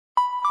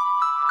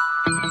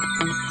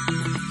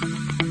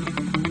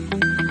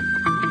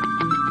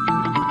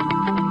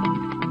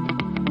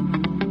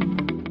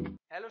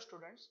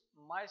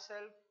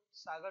myself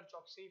Sagar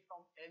Choksi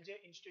from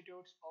LJ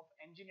Institutes of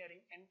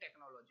Engineering and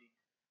Technology.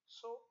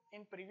 So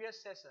in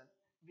previous session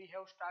we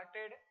have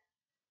started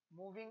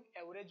moving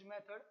average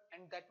method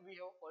and that we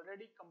have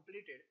already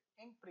completed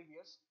in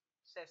previous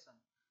session.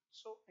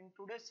 So in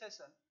today's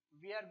session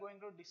we are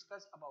going to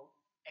discuss about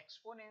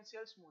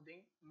exponential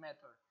smoothing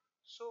method.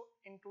 So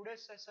in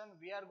today's session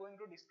we are going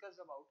to discuss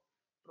about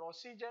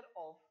procedure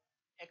of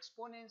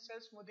exponential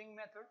smoothing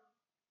method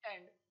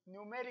and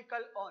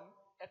numerical on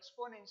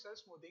exponential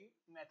smoothing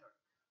method.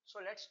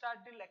 So let's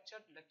start the lecture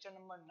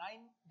number 9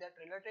 that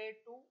related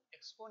to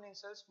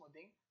exponential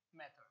smoothing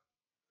method.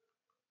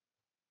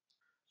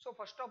 So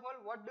first of all,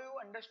 what do you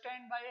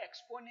understand by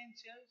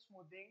exponential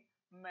smoothing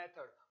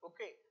method?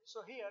 Okay,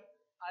 so here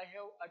I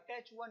have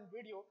attached one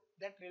video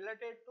that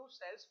related to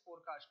sales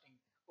forecasting.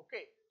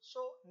 Okay,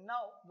 so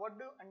now what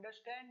do you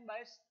understand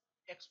by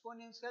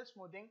exponential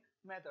smoothing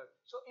method?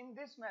 So in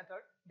this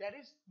method, there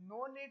is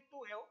no need to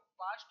have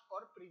past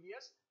or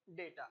previous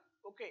data.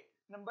 Okay,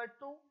 number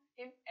two,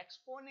 in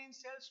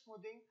exponential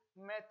smoothing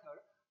method,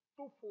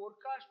 to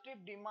forecast the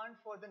demand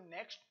for the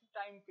next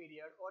time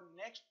period or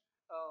next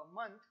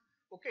month.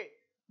 Okay,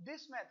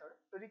 this method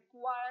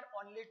require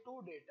only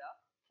two data.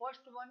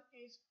 First one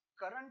is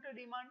current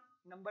demand,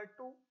 number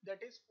two that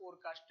is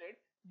forecasted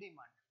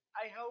demand.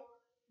 I have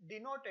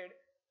denoted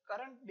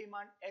current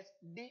demand as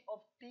D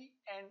of t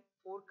and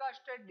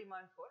forecasted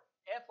demand for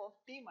f of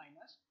t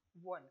minus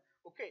 1.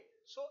 Okay,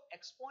 so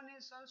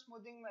exponential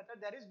smoothing method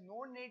there is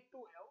no need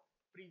to have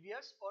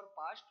previous or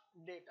past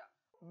data.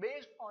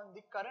 Based on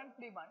the current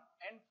demand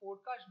and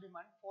forecast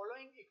demand,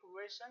 following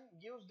equation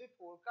gives the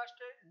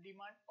forecasted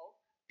demand of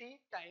t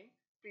time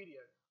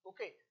period.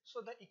 Okay,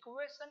 so the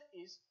equation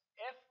is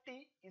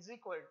ft is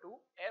equal to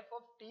f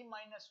of t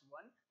minus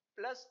 1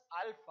 plus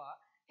alpha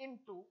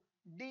into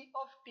d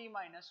of t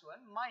minus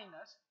 1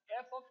 minus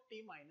f of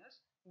t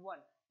minus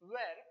 1,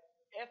 where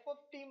f of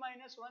t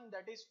minus 1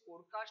 that is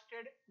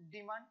forecasted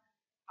demand,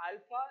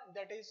 alpha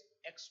that is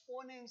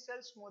exponential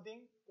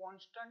smoothing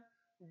constant,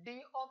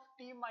 d of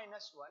t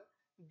minus 1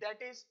 that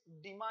is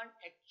demand,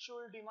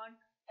 actual demand,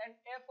 and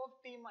f of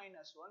t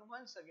minus 1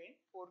 once again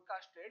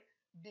forecasted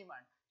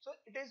demand. So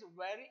it is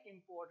very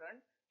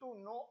important to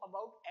know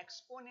about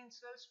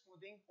exponential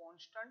smoothing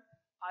constant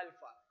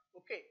alpha.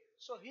 Okay,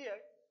 so here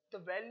the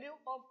value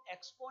of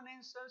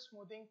exponential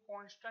smoothing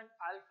constant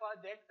alpha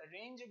that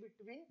range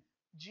between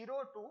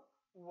 0 to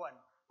 1.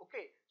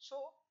 Okay, so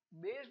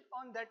based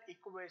on that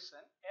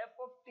equation, f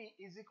of t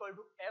is equal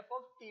to f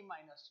of t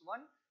minus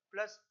 1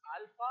 plus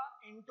alpha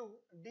into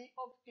d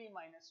of t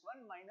minus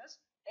 1 minus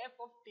f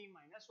of t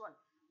minus 1.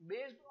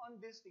 Based on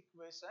this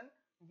equation,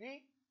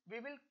 we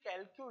will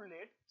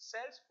calculate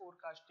sales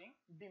forecasting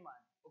demand.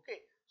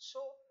 Okay,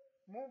 so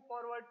move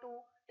forward to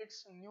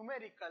its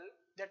numerical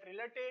that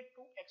related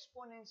to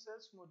exponential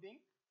smoothing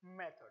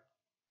method.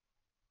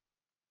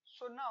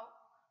 So now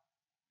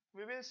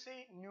we will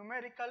see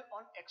numerical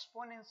on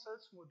exponential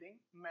smoothing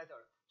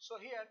method. So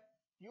here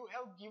you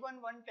have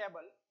given one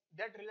table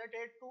that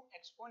related to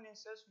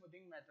exponential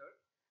smoothing method.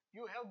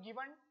 You have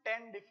given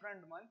 10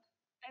 different months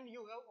and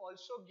you have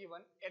also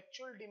given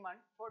actual demand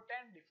for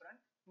 10 different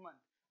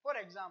months. For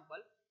example,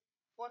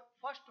 for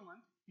first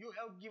month you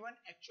have given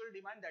actual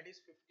demand that is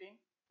 15.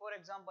 For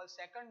example,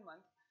 second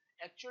month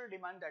actual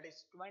demand that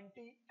is 20,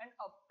 and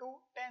up to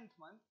 10th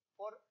month,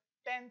 for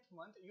 10th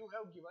month you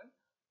have given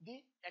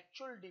the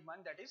actual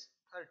demand that is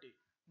 30.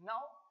 Now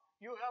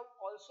you have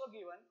also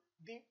given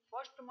the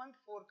first month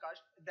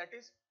forecast that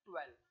is 12.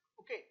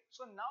 Okay,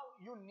 so now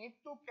you need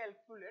to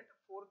calculate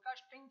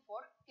forecasting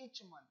for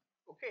each month.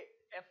 Okay,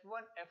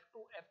 F1, F2,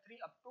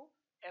 F3 up to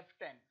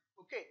F10.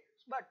 Okay,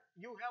 but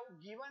you have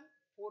given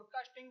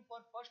forecasting for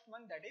first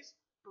month that is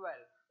 12.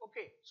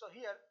 Okay, so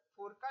here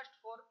forecast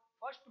for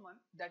first month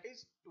that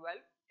is 12,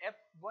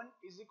 F1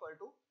 is equal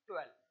to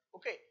 12.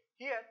 Okay,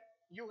 here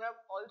you have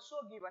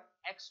also given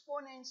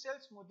exponential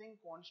smoothing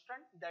constant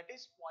that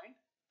is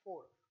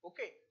 0.4.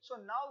 Okay, so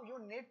now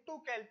you need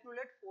to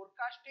calculate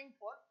forecasting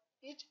for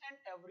each and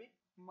every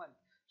month.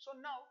 So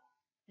now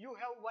you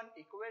have one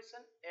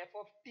equation, f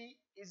of t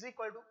is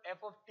equal to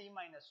f of t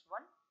minus 1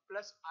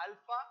 plus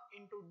alpha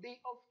into d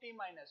of t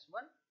minus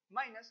 1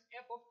 minus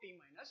f of t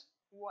minus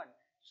 1.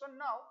 So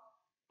now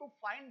to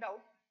find out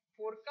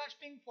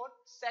forecasting for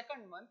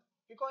second month,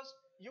 because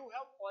you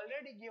have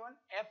already given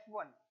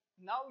f1,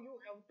 now you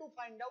have to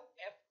find out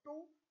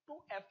f2 to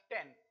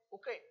f10.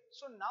 Okay,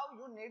 so now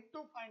you need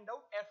to find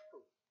out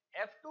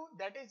f2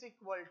 that is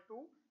equal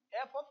to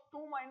f of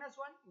 2 minus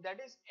 1 that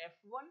is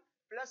f1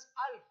 plus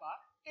alpha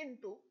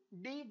into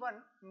d1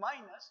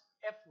 minus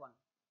f1.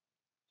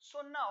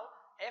 So now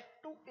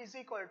f2 is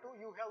equal to,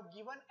 you have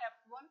given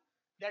f1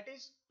 that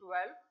is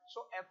 12,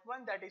 so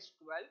f1 that is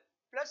 12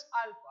 plus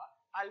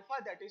alpha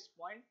that is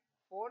 0.4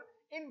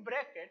 in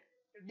bracket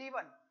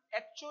d1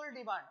 actual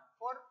demand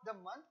for the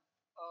month,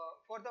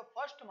 for the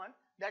first month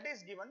that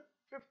is given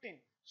 15,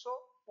 so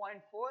 0.4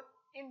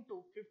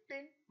 into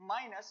 15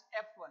 minus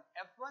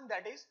f1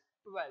 that is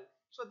 12.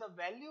 So the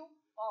value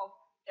of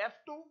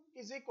f2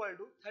 is equal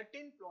to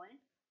 13.2.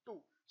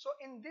 So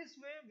in this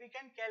way we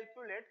can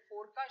calculate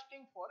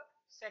forecasting for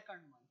second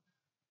month.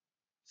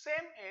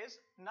 Same is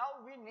now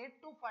we need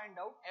to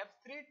find out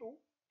F3 to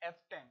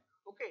F10.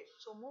 Okay,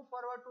 so move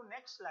forward to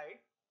next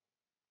slide.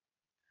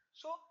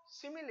 So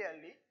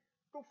similarly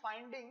to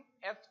finding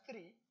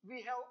F3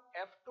 we have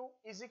F2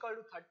 is equal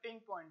to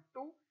 13.2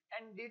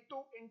 and D2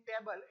 in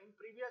table. In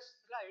previous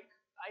slide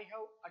I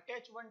have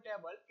attached one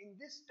table. In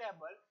this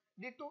table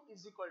D2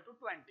 is equal to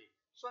 20.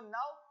 So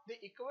now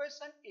the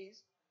equation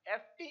is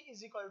Ft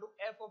is equal to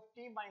f of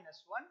t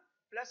minus 1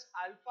 plus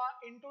alpha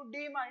into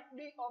d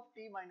of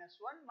t minus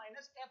 1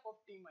 minus f of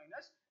t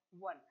minus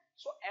 1.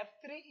 So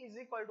F3 is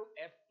equal to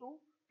F2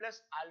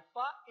 plus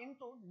alpha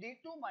into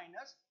D2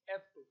 minus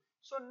F2.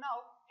 So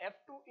now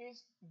F2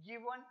 is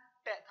given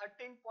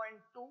 13.2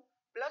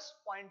 plus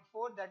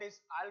 0.4 that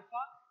is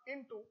alpha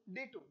into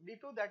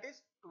D2 that is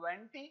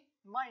 20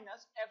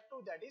 minus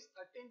F2 that is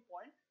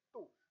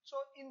 13.2. So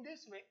in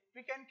this way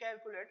we can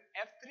calculate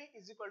F3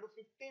 is equal to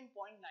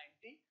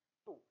 15.92.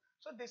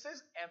 So this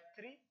is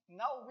F3.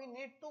 Now we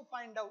need to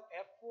find out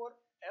F4,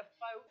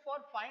 F5. For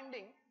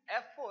finding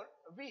F4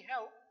 we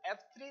have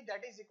F3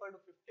 that is equal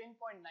to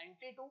 15.92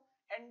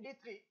 and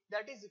D3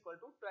 that is equal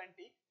to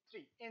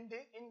 23 in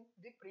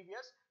the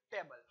previous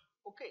table.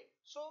 Okay,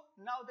 so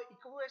now the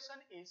equation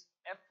is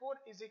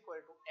F4 is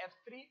equal to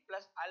F3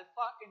 plus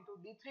alpha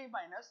into D3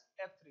 minus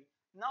F3.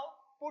 Now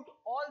put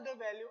all the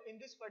value in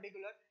this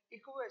particular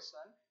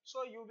equation,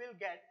 so you will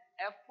get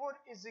F4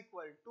 is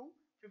equal to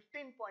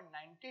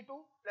 15.92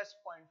 plus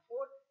 0.4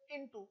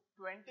 into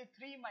 23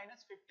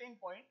 minus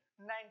 15.92.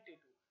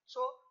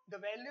 So the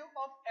value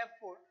of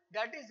F4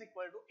 that is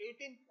equal to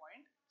 18.75.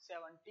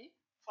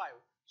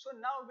 So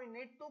now we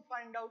need to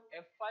find out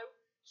F5.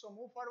 So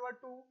move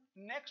forward to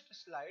next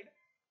slide.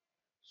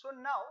 So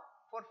now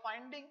for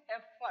finding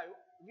F5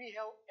 we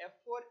have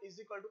F4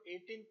 is equal to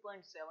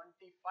 18.75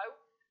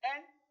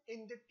 and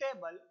in the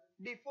table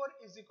D4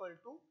 is equal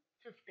to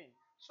 15.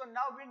 So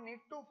now we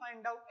need to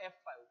find out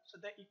F5. So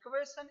the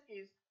equation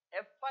is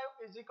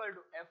F5 is equal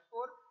to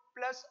F4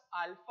 plus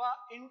alpha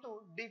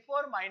into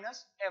D4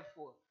 minus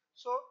F4.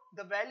 So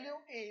the value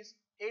is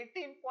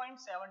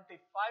 18.75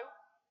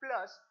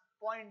 plus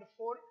 0.4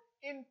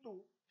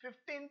 into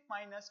 15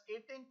 minus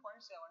 18.75.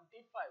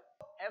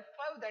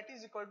 F5 that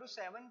is equal to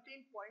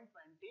 17.25.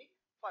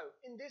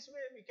 In this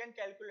way we can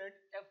calculate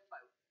F5.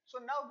 So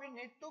now we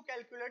need to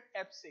calculate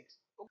F6.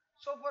 Okay.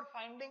 So for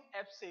finding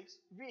F6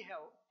 we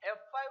have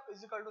F5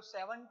 is equal to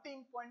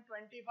 17.25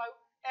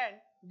 and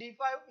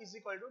D5 is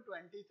equal to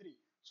 23.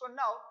 So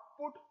now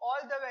put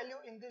all the value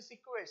in this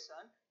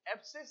equation.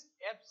 F6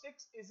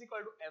 is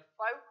equal to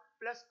F5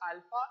 plus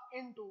alpha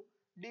into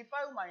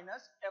D5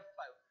 minus F5.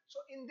 So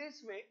in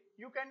this way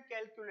you can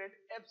calculate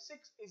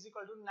F6 is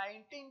equal to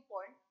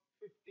 19.55.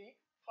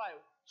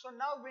 So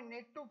now we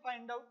need to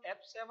find out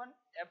F7,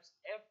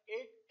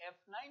 F8,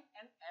 F9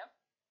 and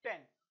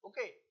F10.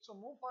 Okay, so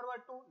move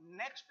forward to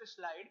next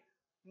slide.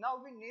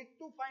 Now we need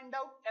to find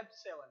out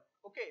F7.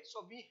 Okay,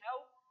 so we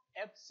have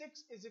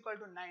F6 is equal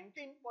to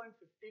 19.55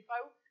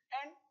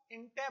 and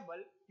in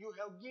table you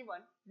have given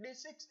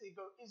D6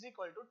 is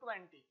equal to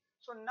 20.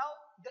 So now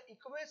the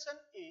equation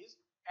is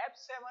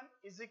F7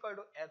 is equal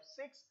to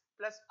F6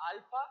 plus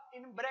alpha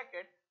in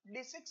bracket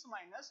D6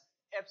 minus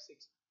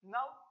F6.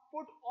 Now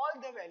put all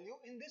the value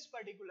in this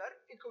particular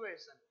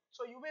equation.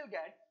 So you will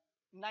get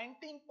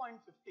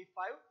 19.55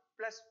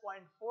 plus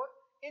 0.4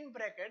 in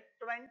bracket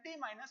 20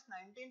 minus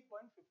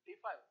 19.55.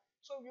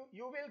 So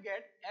you will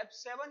get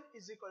F7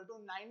 is equal to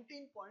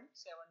 19.73.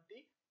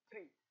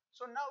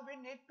 So now we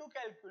need to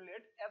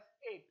calculate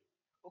F8.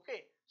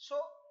 Okay, so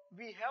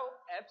we have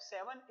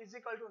F7 is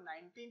equal to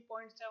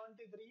 19.73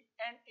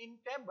 and in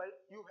table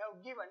you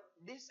have given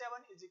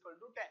D7 is equal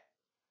to 10.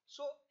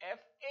 So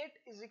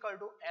F8 is equal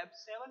to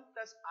F7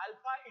 plus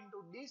alpha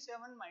into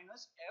D7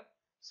 minus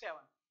F7.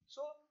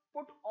 So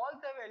put all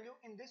the value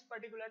in this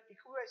particular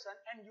equation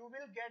and you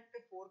will get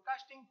the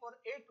forecasting for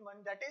 8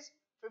 month that is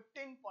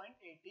 15.84.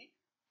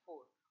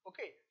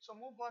 Okay, so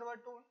move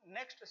forward to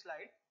next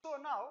slide. So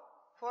now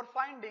for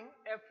finding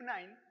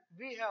F9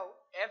 we have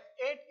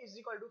F8 is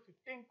equal to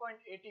 15.84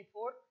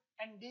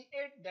 and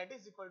D8 that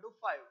is equal to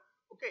 5.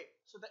 Okay,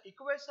 so the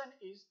equation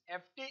is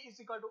Ft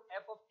is equal to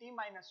f of t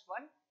minus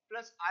 1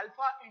 plus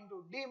alpha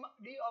into d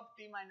of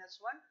t minus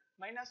 1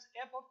 minus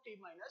f of t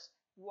minus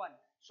 1.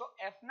 So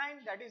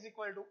F9 that is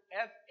equal to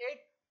F8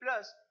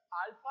 plus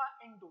alpha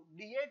into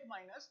D8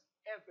 minus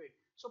F8.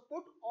 So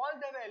put all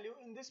the value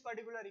in this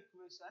particular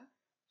equation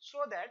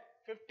so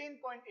that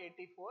 15.84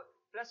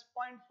 plus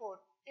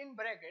 0.4 in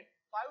bracket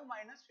 5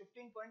 minus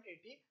 15.84.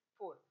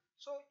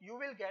 So you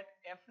will get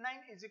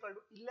F9 is equal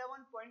to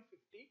 11.51.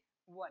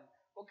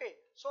 Okay,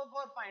 so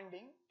for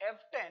finding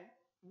F10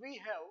 we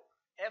have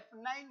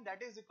F9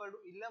 that is equal to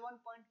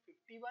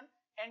 11.51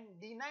 and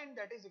D9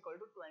 that is equal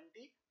to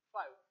 25.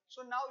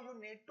 So now you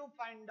need to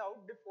find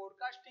out the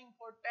forecasting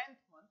for 10th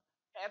month.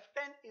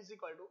 F10 is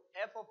equal to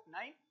f of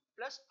 9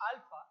 plus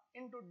alpha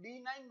into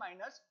D9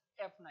 minus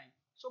F9.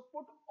 So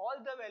put all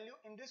the value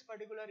in this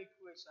particular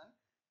equation.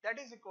 that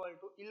is equal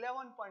to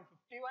 11.51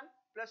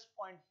 plus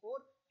 0.4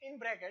 in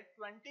bracket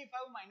 25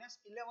 minus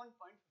 11.51.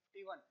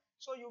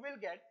 So you will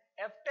get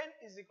F10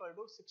 is equal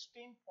to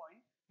 16.90.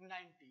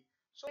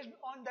 So based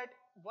on that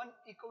one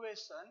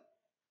equation,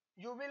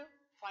 you will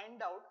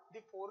find out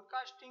the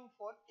forecasting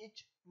for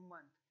each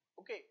month.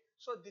 Okay,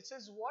 so this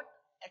is what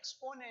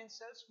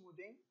exponential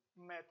smoothing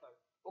method.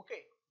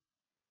 Okay,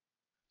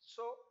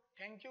 so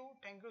thank you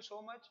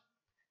so much.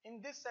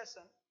 In this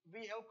session,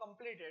 we have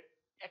completed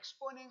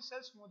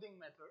exponential smoothing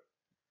method.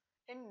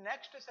 In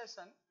next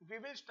session, we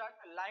will start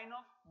a line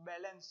of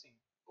balancing.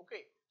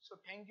 Okay, so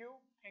thank you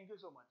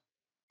so much.